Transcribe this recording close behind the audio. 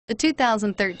The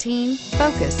 2013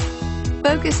 Focus.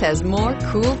 Focus has more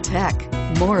cool tech,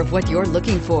 more of what you're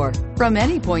looking for from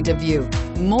any point of view,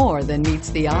 more than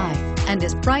meets the eye, and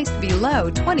is priced below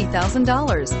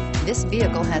 $20,000. This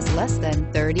vehicle has less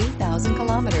than 30,000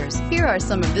 kilometers. Here are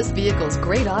some of this vehicle's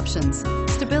great options: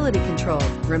 stability control,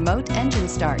 remote engine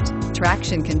start,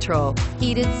 traction control,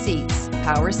 heated seats,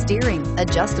 power steering,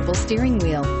 adjustable steering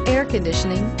wheel, air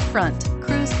conditioning, front,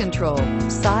 cruise control,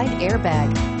 side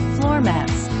airbag, floor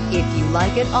mats. If you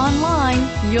like it online,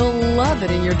 you'll love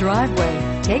it in your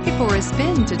driveway. Take it for a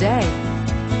spin today.